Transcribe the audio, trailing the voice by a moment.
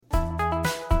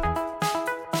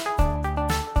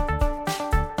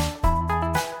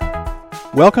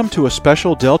Welcome to a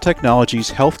special Dell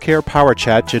Technologies Healthcare Power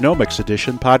Chat Genomics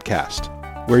Edition podcast,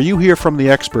 where you hear from the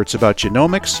experts about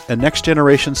genomics and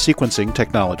next-generation sequencing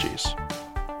technologies.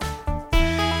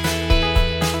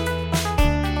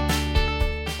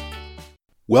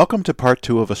 Welcome to part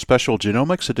 2 of a special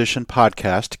Genomics Edition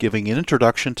podcast giving an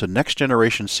introduction to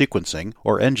next-generation sequencing,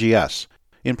 or NGS.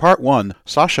 In part 1,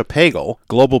 Sascha Pagel,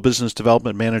 Global Business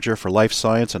Development Manager for Life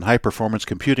Science and High Performance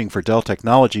Computing for Dell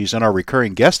Technologies and our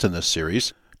recurring guest in this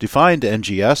series, defined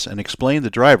NGS and explained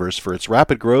the drivers for its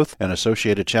rapid growth and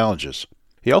associated challenges.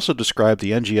 He also described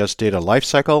the NGS data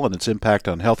lifecycle and its impact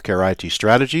on healthcare IT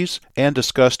strategies, and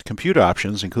discussed compute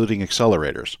options, including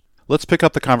accelerators. Let's pick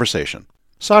up the conversation.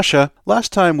 Sascha,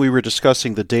 last time we were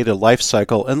discussing the data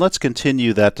lifecycle, and let's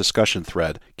continue that discussion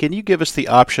thread. Can you give us the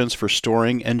options for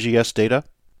storing NGS data?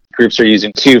 Groups are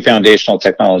using two foundational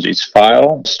technologies,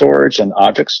 file storage and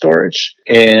object storage.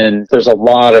 And there's a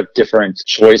lot of different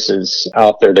choices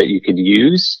out there that you could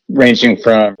use, ranging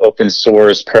from open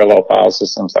source parallel file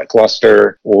systems like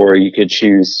Gluster, or you could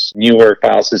choose newer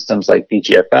file systems like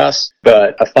BGFS.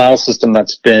 But a file system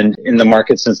that's been in the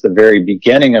market since the very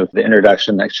beginning of the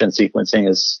introduction of next-gen sequencing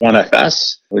is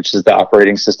OneFS, which is the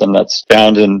operating system that's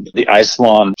found in the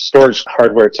Isilon storage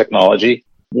hardware technology.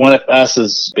 OneFS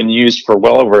has been used for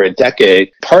well over a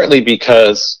decade, partly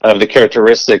because of the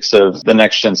characteristics of the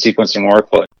next-gen sequencing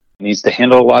workflow. It needs to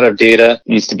handle a lot of data,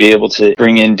 it needs to be able to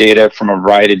bring in data from a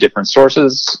variety of different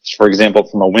sources, for example,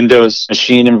 from a Windows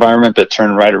machine environment, but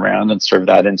turn right around and serve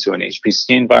that into an HPC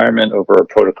environment over a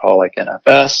protocol like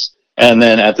NFS. And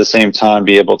then at the same time,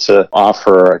 be able to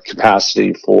offer a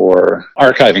capacity for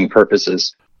archiving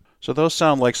purposes. So those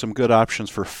sound like some good options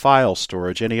for file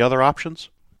storage. Any other options?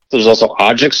 There's also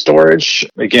object storage.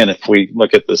 Again, if we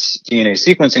look at this DNA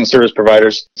sequencing service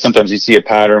providers, sometimes you see a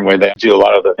pattern where they do a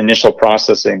lot of the initial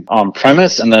processing on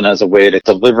premise, and then as a way to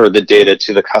deliver the data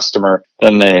to the customer,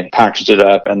 then they package it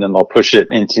up and then they'll push it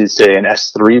into, say, an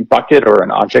S3 bucket or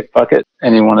an object bucket,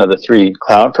 any one of the three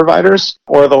cloud providers,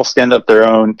 or they'll stand up their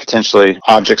own potentially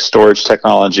object storage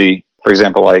technology, for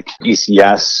example, like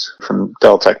ECS from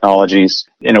Dell Technologies,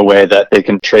 in a way that they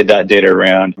can trade that data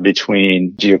around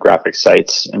between geographic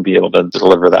sites and be able to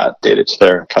deliver that data to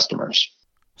their customers.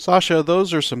 Sascha,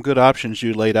 those are some good options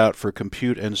you laid out for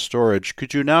compute and storage.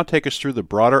 Could you now take us through the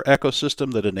broader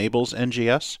ecosystem that enables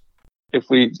NGS? If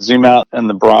we zoom out in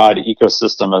the broad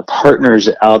ecosystem of partners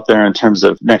out there in terms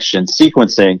of next-gen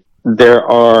sequencing, there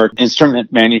are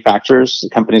instrument manufacturers,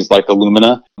 companies like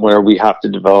Illumina, where we have to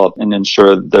develop and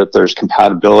ensure that there's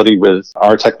compatibility with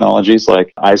our technologies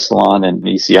like Isilon and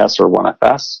ECS or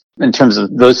OneFS. In terms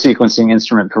of those sequencing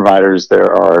instrument providers,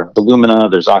 there are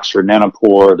Illumina, there's Oxford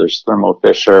Nanopore, there's Thermo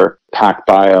Fisher,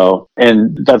 PacBio.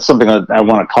 And that's something that I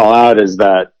want to call out, is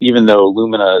that even though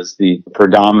Illumina is the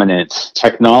predominant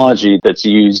technology that's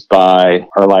used by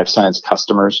our life science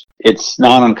customers, it's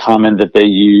not uncommon that they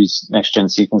use next-gen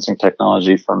sequencing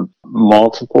technology from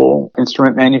multiple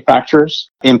instrument manufacturers,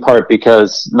 in part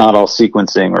because not all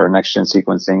sequencing or next-gen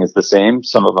sequencing is the same.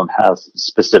 Some of them have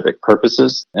specific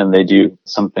purposes, and they do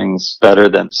some things better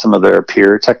than some of their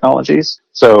peer technologies.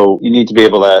 So you need to be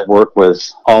able to work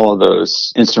with all of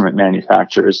those instrument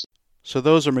manufacturers. So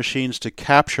those are machines to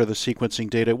capture the sequencing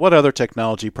data. What other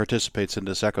technology participates in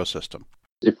this ecosystem?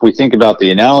 If we think about the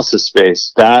analysis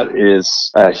space, that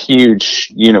is a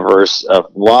huge universe of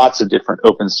lots of different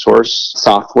open source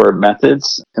software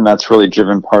methods. And that's really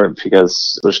driven part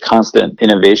because there's constant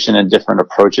innovation and different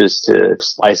approaches to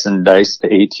slice and dice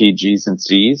the A, T, Gs, and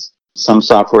Cs. Some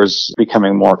software is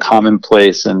becoming more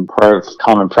commonplace and part of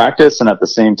common practice. And at the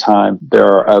same time, there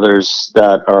are others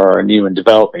that are new and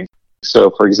developing.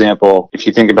 So, for example, if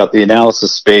you think about the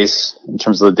analysis space in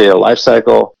terms of the data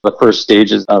lifecycle, the first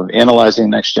stages of analyzing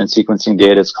next-gen sequencing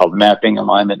data is called mapping,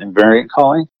 alignment, and variant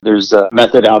calling. There's a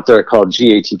method out there called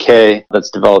GATK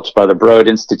that's developed by the Broad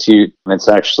Institute. It's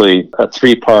actually a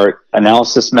 3-part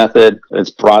analysis method. It's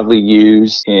broadly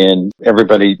used, and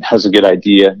everybody has a good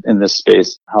idea in this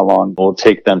space how long it will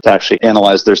take them to actually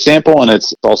analyze their sample. And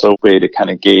it's also a way to kind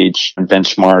of gauge and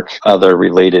benchmark other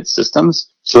related systems.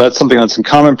 So that's something that's in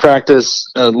common practice.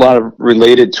 A lot of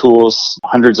related tools,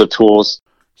 hundreds of tools.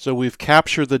 So we've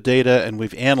captured the data and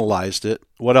we've analyzed it.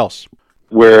 What else?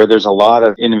 Where there's a lot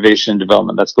of innovation and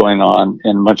development that's going on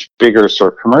in much bigger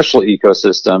sort of commercial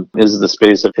ecosystem is the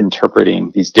space of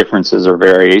interpreting these differences or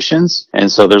variations. And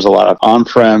so there's a lot of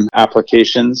on-prem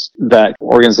applications that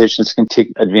organizations can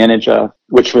take advantage of,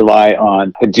 which rely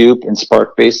on Hadoop and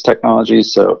Spark-based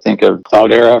technologies. So think of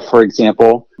Cloudera, for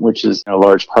example, which is a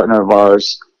large partner of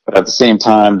ours. But at the same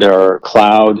time, there are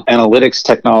cloud analytics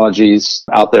technologies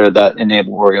out there that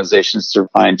enable organizations to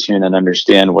fine-tune and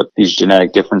understand what these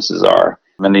genetic differences are.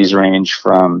 And these range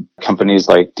from companies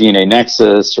like DNA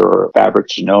Nexus or Fabric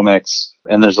Genomics.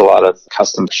 And there's a lot of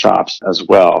custom shops as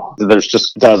well. There's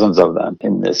just dozens of them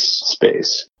in this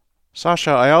space.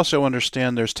 Sasha, I also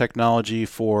understand there's technology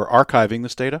for archiving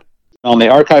this data. On the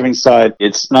archiving side,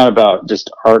 it's not about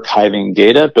just archiving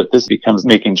data, but this becomes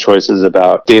making choices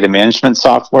about data management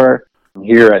software.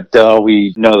 Here at Dell,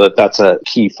 we know that that's a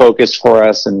key focus for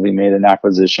us, and we made an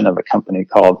acquisition of a company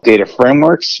called Data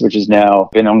Frameworks, which has now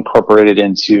been incorporated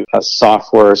into a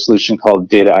software solution called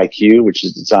Data IQ, which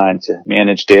is designed to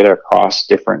manage data across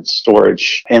different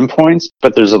storage endpoints.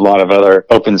 But there's a lot of other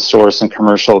open source and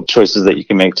commercial choices that you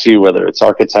can make too, whether it's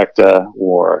Architecta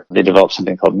or they developed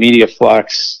something called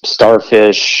MediaFlux,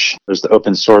 Starfish. There's the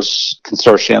open source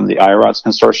consortium, the IROTS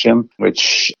consortium,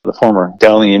 which the former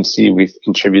Dell EMC, we've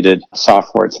contributed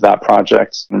software to that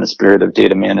project in the spirit of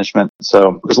data management.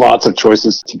 So there's lots of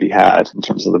choices to be had in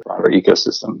terms of the broader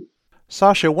ecosystem.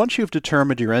 Sasha, once you've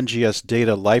determined your NGS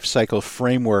data lifecycle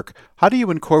framework, how do you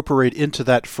incorporate into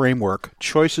that framework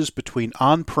choices between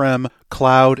on-prem,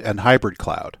 cloud, and hybrid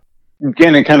cloud?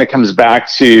 Again, it kind of comes back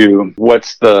to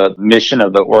what's the mission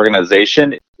of the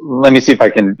organization. Let me see if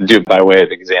I can do it by way of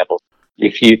example.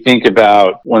 If you think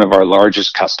about one of our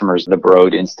largest customers, the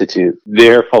Broad Institute,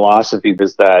 their philosophy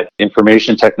is that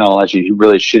information technology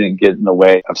really shouldn't get in the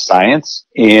way of science.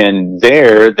 And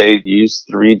there they use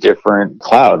 3 different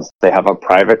clouds. They have a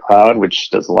private cloud, which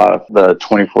does a lot of the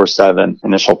 24/7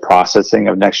 initial processing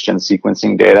of next-gen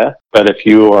sequencing data. But if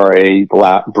you are a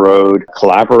Broad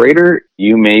collaborator,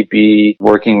 you may be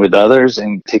working with others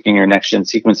and taking your next-gen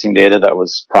sequencing data that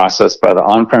was processed by the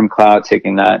on-prem cloud,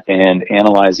 taking that and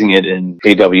analyzing it in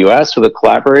AWS with a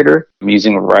collaborator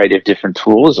using a variety of different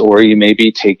tools, or you may be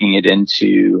taking it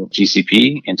into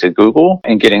GCP, into Google,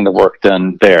 and getting the work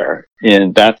done there.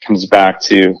 And that comes back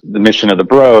to the mission of the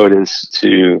Broad is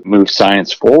to move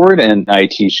science forward, and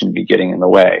IT shouldn't be getting in the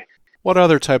way. What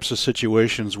other types of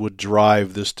situations would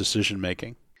drive this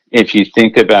decision-making? If you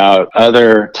think about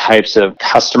other types of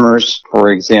customers,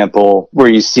 for example, where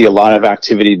you see a lot of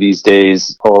activity these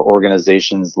days for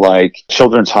organizations like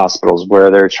children's hospitals,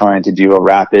 where they're trying to do a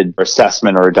rapid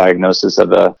assessment or a diagnosis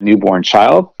of a newborn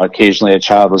child. Occasionally a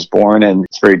child was born and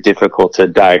it's very difficult to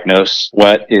diagnose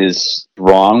what is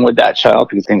wrong with that child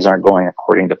because things aren't going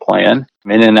according to plan.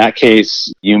 And in that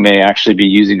case, you may actually be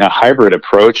using a hybrid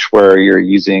approach where you're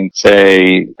using,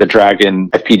 say, the Dragon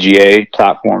FPGA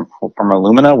platform from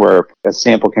Illumina, where a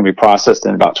sample can be processed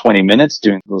in about 20 minutes,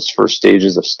 doing those first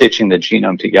stages of stitching the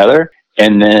genome together,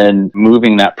 and then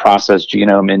moving that processed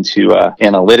genome into an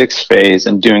analytics phase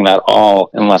and doing that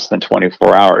all in less than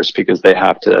 24 hours because they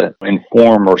have to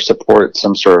inform or support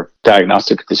some sort of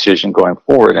diagnostic decision going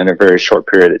forward in a very short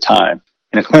period of time.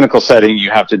 In a clinical setting, you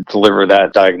have to deliver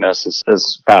that diagnosis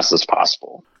as fast as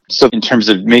possible. So in terms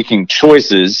of making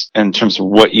choices, in terms of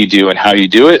what you do and how you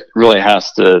do it, really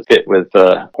has to fit with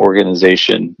the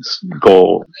organization's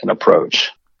goal and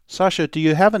approach. Sasha, do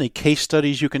you have any case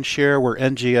studies you can share where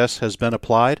NGS has been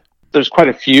applied? There's quite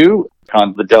a few.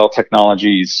 On the Dell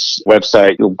Technologies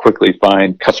website, you'll quickly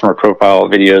find customer profile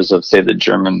videos of, say, the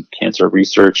German Cancer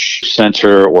Research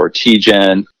Center or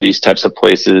TGen, these types of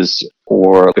places,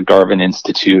 or the Garvan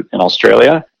Institute in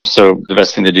Australia. So the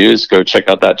best thing to do is go check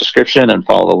out that description and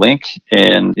follow the link,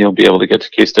 and you'll be able to get to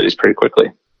case studies pretty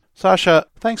quickly. Sasha,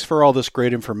 thanks for all this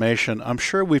great information. I'm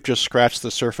sure we've just scratched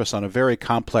the surface on a very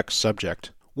complex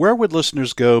subject. Where would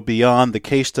listeners go beyond the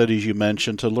case studies you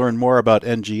mentioned to learn more about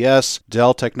NGS,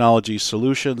 Dell Technologies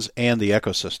solutions, and the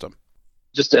ecosystem?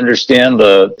 Just to understand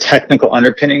the technical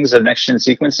underpinnings of next-gen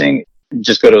sequencing,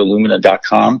 just go to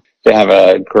illumina.com. They have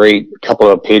a great couple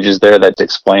of pages there that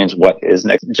explains what is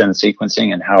next-gen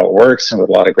sequencing and how it works, and with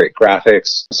a lot of great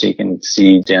graphics. So you can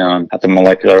see down at the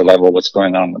molecular level what's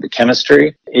going on with the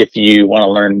chemistry. If you want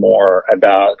to learn more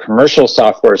about commercial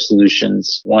software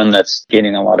solutions, one that's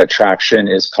gaining a lot of traction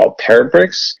is called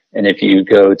Parabricks. And if you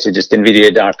go to just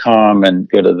NVIDIA.com and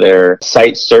go to their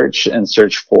site search and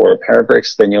search for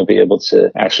Parabricks, then you'll be able to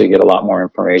actually get a lot more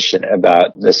information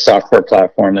about this software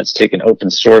platform that's taken open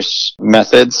source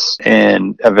methods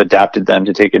and have adapted them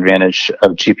to take advantage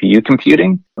of GPU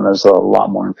computing. And there's a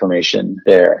lot more information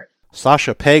there.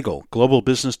 Sasha Pagel, Global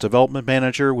Business Development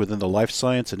Manager within the Life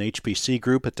Science and HPC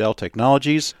Group at Dell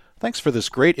Technologies. Thanks for this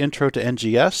great intro to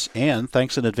NGS, and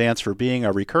thanks in advance for being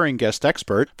our recurring guest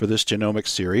expert for this genomics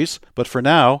series. But for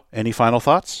now, any final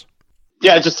thoughts?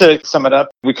 Yeah, just to sum it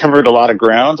up, we covered a lot of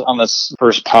ground on this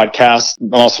first podcast.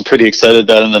 I'm also pretty excited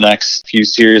that in the next few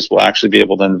series, we'll actually be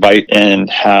able to invite and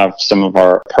have some of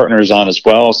our partners on as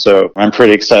well. So I'm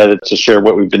pretty excited to share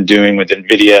what we've been doing with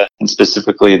NVIDIA and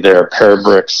specifically their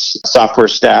Parabricks software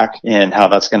stack and how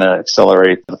that's going to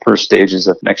accelerate the first stages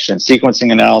of next-gen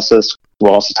sequencing analysis.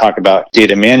 We'll also talk about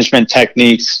data management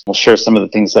techniques. We'll share some of the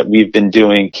things that we've been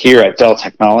doing here at Dell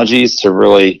Technologies to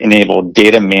really enable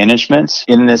data management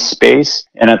in this space.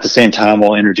 And at the same time,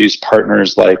 we'll introduce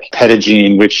partners like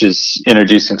Petagene, which is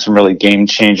introducing some really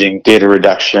game-changing data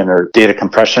reduction or data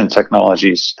compression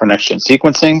technologies for next-gen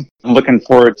sequencing. I'm looking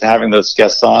forward to having those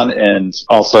guests on and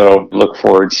also look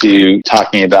forward to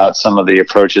talking about some of the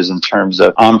approaches in terms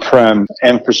of on-prem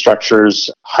infrastructures,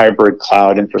 hybrid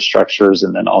cloud infrastructures,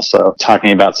 and then also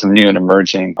talking about some new and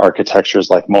emerging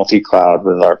architectures like multi-cloud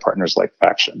with our partners like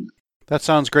Faction. That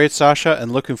sounds great, Sasha,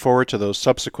 and looking forward to those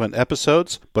subsequent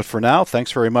episodes. But for now,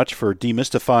 thanks very much for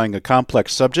demystifying a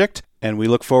complex subject, and we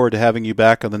look forward to having you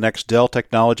back on the next Dell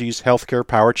Technologies Healthcare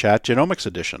Power Chat Genomics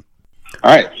Edition.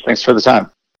 All right. Thanks for the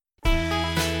time.